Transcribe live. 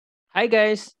Hi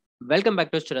guys, welcome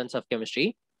back to Students of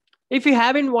Chemistry. If you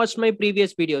haven't watched my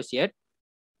previous videos yet,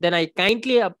 then I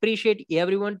kindly appreciate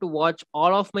everyone to watch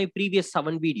all of my previous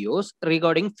 7 videos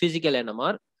regarding physical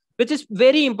NMR, which is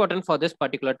very important for this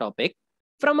particular topic.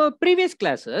 From our previous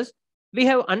classes, we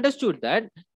have understood that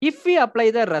if we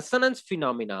apply the resonance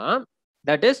phenomena,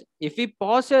 that is, if we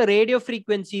pause a radio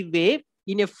frequency wave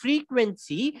in a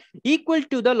frequency equal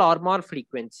to the normal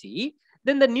frequency,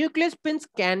 then the nucleus spins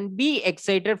can be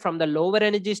excited from the lower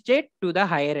energy state to the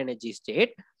higher energy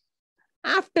state.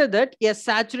 After that, a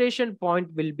saturation point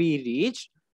will be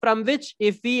reached, from which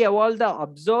if we evolve the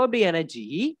absorbed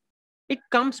energy, it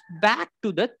comes back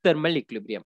to the thermal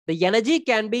equilibrium. The energy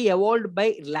can be evolved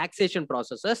by relaxation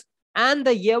processes, and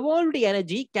the evolved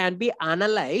energy can be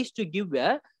analyzed to give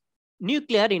a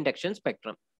nuclear induction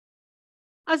spectrum.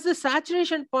 As the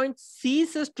saturation point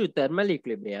ceases to thermal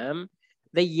equilibrium,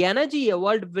 the energy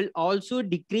evolved will also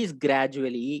decrease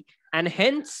gradually, and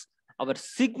hence our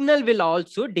signal will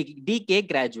also decay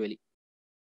gradually.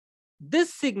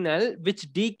 This signal,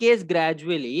 which decays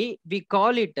gradually, we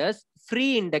call it as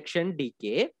free induction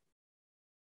decay.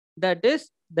 That is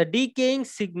the decaying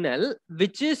signal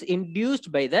which is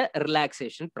induced by the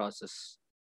relaxation process.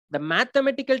 The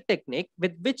mathematical technique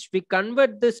with which we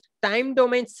convert this time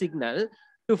domain signal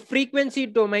to frequency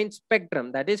domain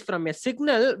spectrum, that is from a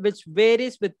signal which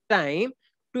varies with time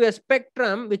to a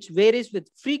spectrum which varies with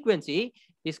frequency,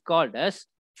 is called as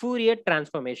Fourier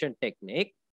transformation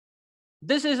technique.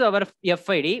 This is our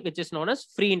FID, which is known as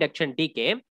free induction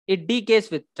decay. It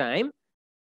decays with time.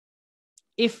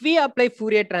 If we apply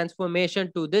Fourier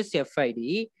transformation to this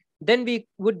FID, then we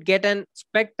would get a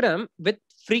spectrum with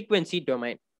frequency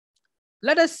domain.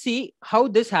 Let us see how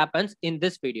this happens in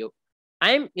this video.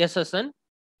 I am SSN.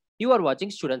 You are watching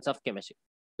Students of Chemistry.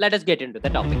 Let us get into the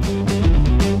topic.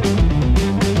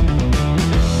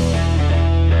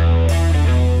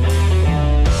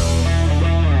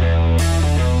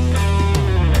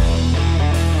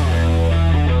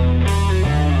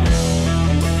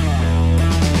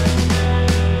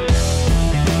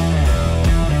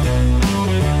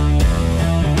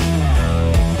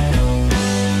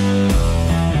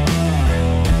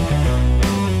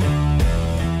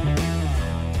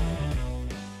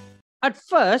 At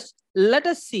first, let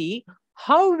us see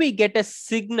how we get a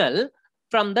signal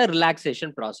from the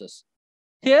relaxation process.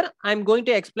 Here, I'm going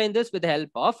to explain this with the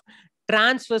help of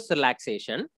transverse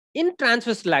relaxation. In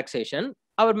transverse relaxation,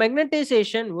 our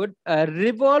magnetization would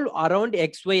revolve around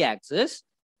XY axis.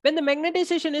 When the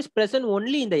magnetization is present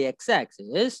only in the X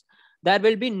axis, there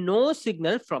will be no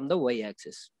signal from the Y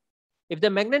axis. If the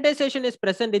magnetization is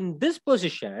present in this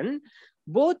position,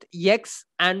 both X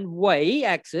and Y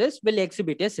axis will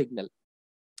exhibit a signal.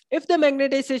 If the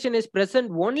magnetization is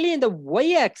present only in the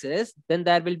Y axis, then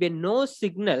there will be no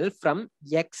signal from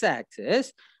X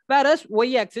axis, whereas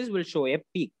Y axis will show a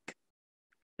peak.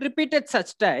 Repeated such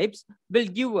steps will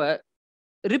give us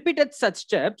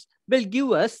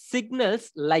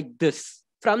signals like this.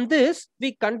 From this,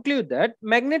 we conclude that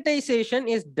magnetization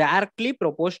is directly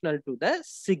proportional to the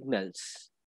signals.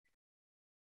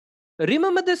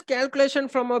 Remember this calculation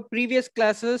from our previous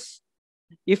classes?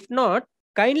 If not,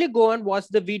 kindly go and watch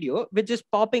the video which is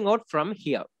popping out from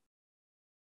here.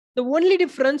 The only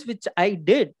difference which I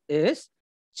did is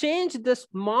change the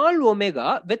small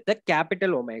omega with the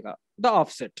capital omega, the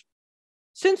offset.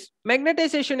 Since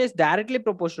magnetization is directly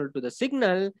proportional to the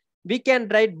signal, we can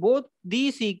write both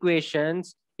these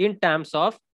equations in terms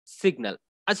of signal.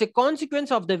 As a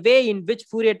consequence of the way in which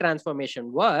Fourier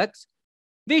transformation works,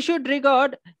 we should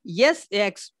regard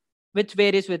Sx, which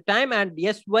varies with time, and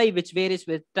Sy, which varies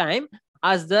with time,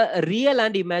 as the real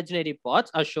and imaginary parts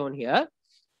are shown here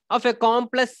of a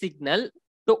complex signal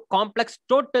to complex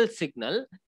total signal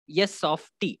S of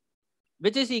t,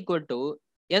 which is equal to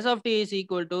S of t is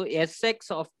equal to Sx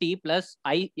of t plus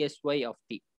Isy of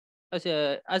t,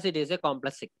 as it is a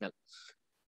complex signal.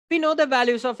 We know the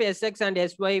values of Sx and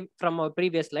Sy from our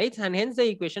previous slides, and hence the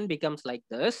equation becomes like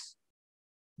this.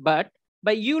 But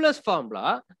by Euler's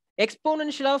formula,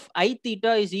 exponential of I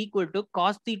theta is equal to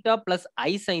cos theta plus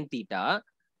I sin theta.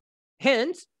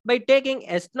 Hence, by taking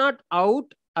S0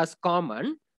 out as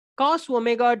common, cos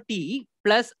omega t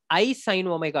plus I sin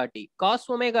omega t, cos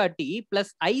omega t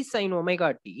plus I sin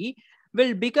omega t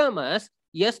will become as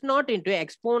S0 into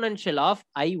exponential of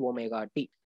I omega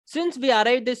t. Since we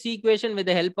arrived this equation with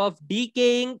the help of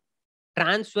decaying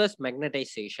transverse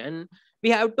magnetization,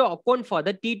 we have to account for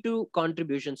the T2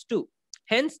 contributions too.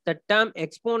 Hence, the term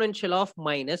exponential of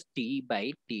minus t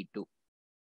by T2.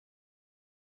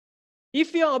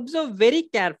 If you observe very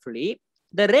carefully,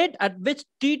 the rate at which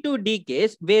T2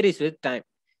 decays varies with time.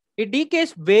 It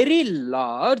decays very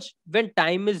large when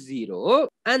time is 0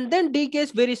 and then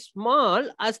decays very small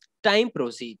as time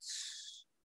proceeds.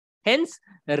 Hence,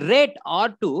 rate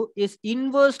R2 is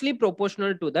inversely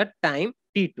proportional to the time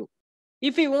T2.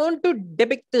 If we want to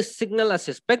depict this signal as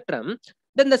a spectrum,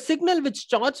 then the signal which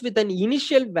starts with an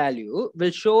initial value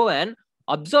will show an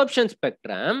absorption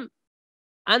spectrum,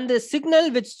 and the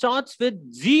signal which starts with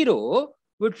 0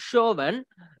 would show an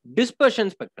dispersion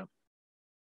spectrum.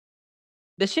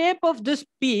 The shape of this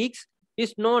peaks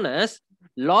is known as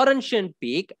Laurentian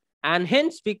peak, and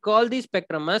hence we call the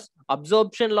spectrum as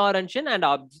absorption Laurentian and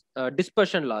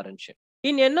dispersion Laurentian.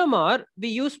 In NMR, we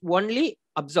use only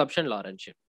absorption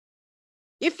Laurentian.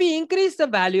 If we increase the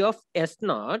value of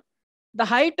S0, the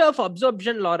height of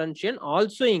absorption Laurentian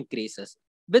also increases.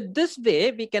 With this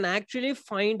way, we can actually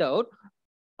find out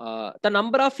the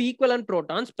number of equivalent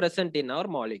protons present in our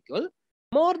molecule.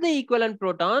 More the equivalent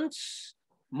protons,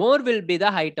 more will be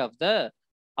the height of the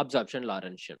absorption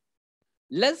Laurentian.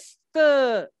 Less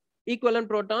the equivalent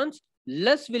protons,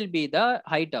 less will be the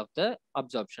height of the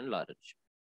absorption Laurentian.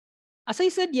 As I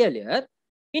said earlier,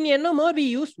 in NMR, we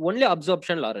use only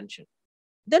absorption Laurentian.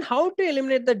 Then how to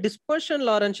eliminate the dispersion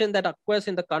Laurentian that occurs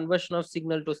in the conversion of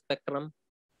signal to spectrum?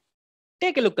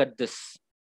 Take a look at this.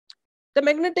 The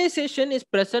magnetization is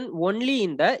present only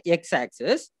in the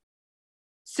x-axis.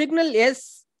 Signal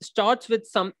S starts with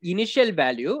some initial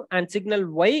value and signal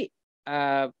Y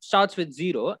starts with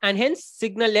 0, and hence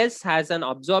signal S has an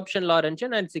absorption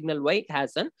Laurentian and signal Y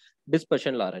has an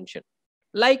dispersion Laurentian.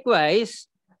 Likewise,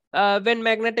 when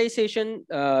magnetization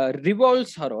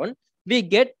revolves around, we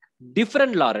get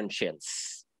different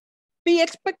Laurentians. We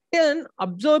expect an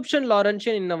absorption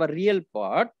Laurentian in our real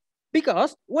part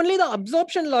because only the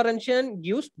absorption Laurentian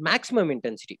gives maximum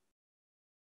intensity.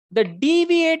 The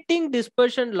deviating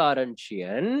dispersion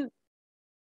Laurentian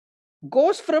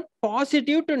goes from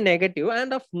positive to negative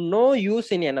and of no use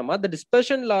in NMR. The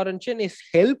dispersion Laurentian is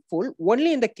helpful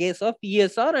only in the case of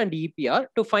ESR and EPR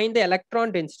to find the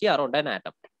electron density around an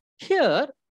atom. Here,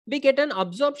 we get an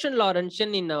absorption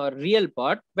Laurentian in our real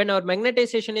part when our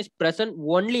magnetization is present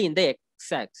only in the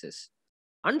x-axis.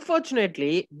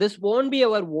 Unfortunately, this won't be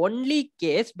our only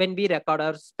case when we record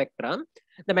our spectrum.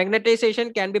 The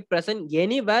magnetization can be present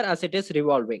anywhere as it is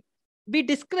revolving. We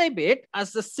describe it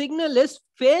as the signal is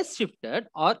phase shifted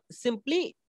or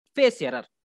simply phase error.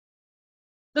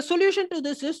 The solution to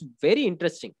this is very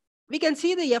interesting. We can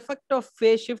see the effect of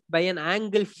phase shift by an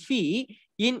angle phi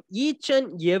in each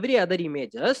and every other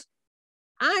images.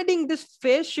 Adding this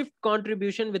phase shift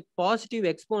contribution with positive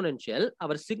exponential,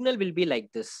 our signal will be like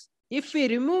this. If we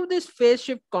remove this phase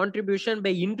shift contribution by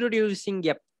introducing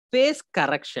a phase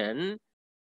correction,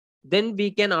 then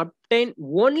we can obtain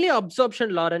only absorption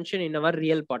Laurentian in our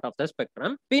real part of the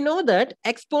spectrum. We know that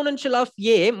exponential of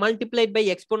A multiplied by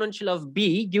exponential of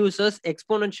B gives us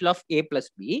exponential of A plus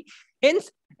B.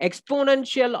 Hence,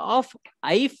 exponential of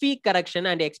I phi correction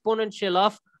and exponential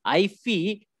of I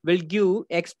phi will give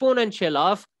exponential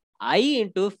of I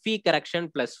into phi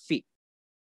correction plus phi.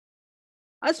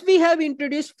 As we have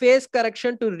introduced phase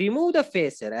correction to remove the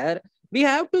phase error, we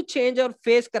have to change our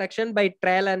phase correction by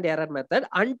trial and error method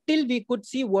until we could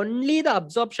see only the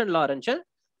absorption Laurentian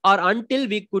or until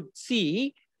we could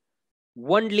see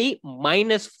only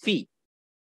minus phi.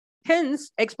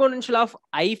 Hence, exponential of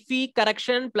I phi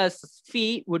correction plus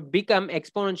phi would become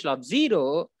exponential of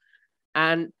 0,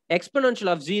 and exponential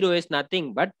of 0 is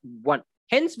nothing but 1.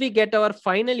 Hence, we get our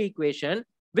final equation,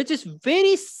 which is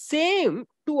very same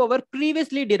to our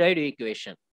previously derived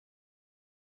equation.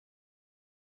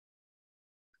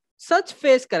 Such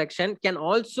phase correction can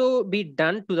also be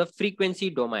done to the frequency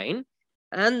domain,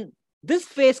 and this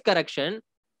phase correction,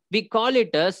 we call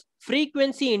it as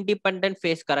frequency independent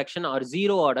phase correction or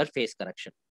zero order phase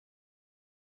correction.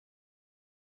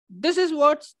 This is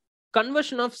what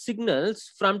conversion of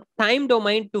signals from time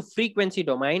domain to frequency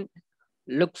domain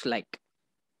looks like.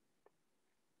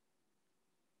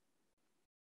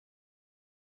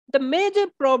 The major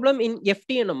problem in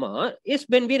FT-NMR is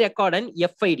when we record an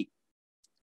FID.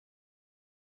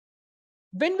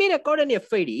 When we record an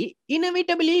FID,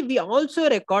 inevitably we also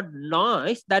record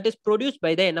noise that is produced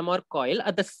by the NMR coil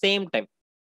at the same time.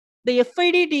 The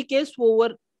FID decays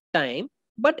over time,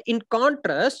 but in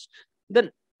contrast,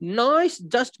 the noise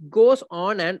just goes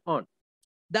on and on.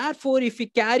 Therefore, if we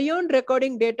carry on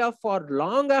recording data for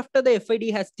long after the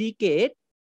FID has decayed,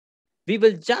 we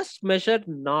will just measure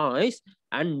noise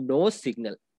and no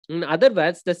signal. In other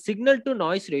words, the signal to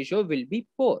noise ratio will be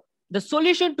poor. The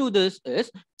solution to this is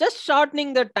just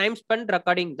shortening the time spent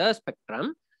recording the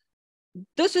spectrum.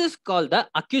 This is called the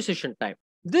acquisition time.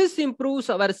 This improves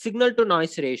our signal to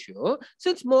noise ratio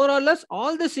since more or less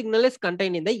all the signal is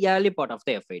contained in the early part of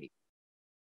the FID.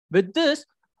 With this,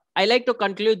 I like to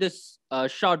conclude this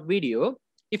short video.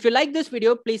 If you like this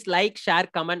video, please like, share,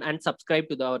 comment, and subscribe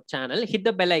to our channel. Hit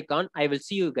the bell icon. I will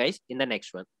see you guys in the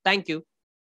next one. Thank you.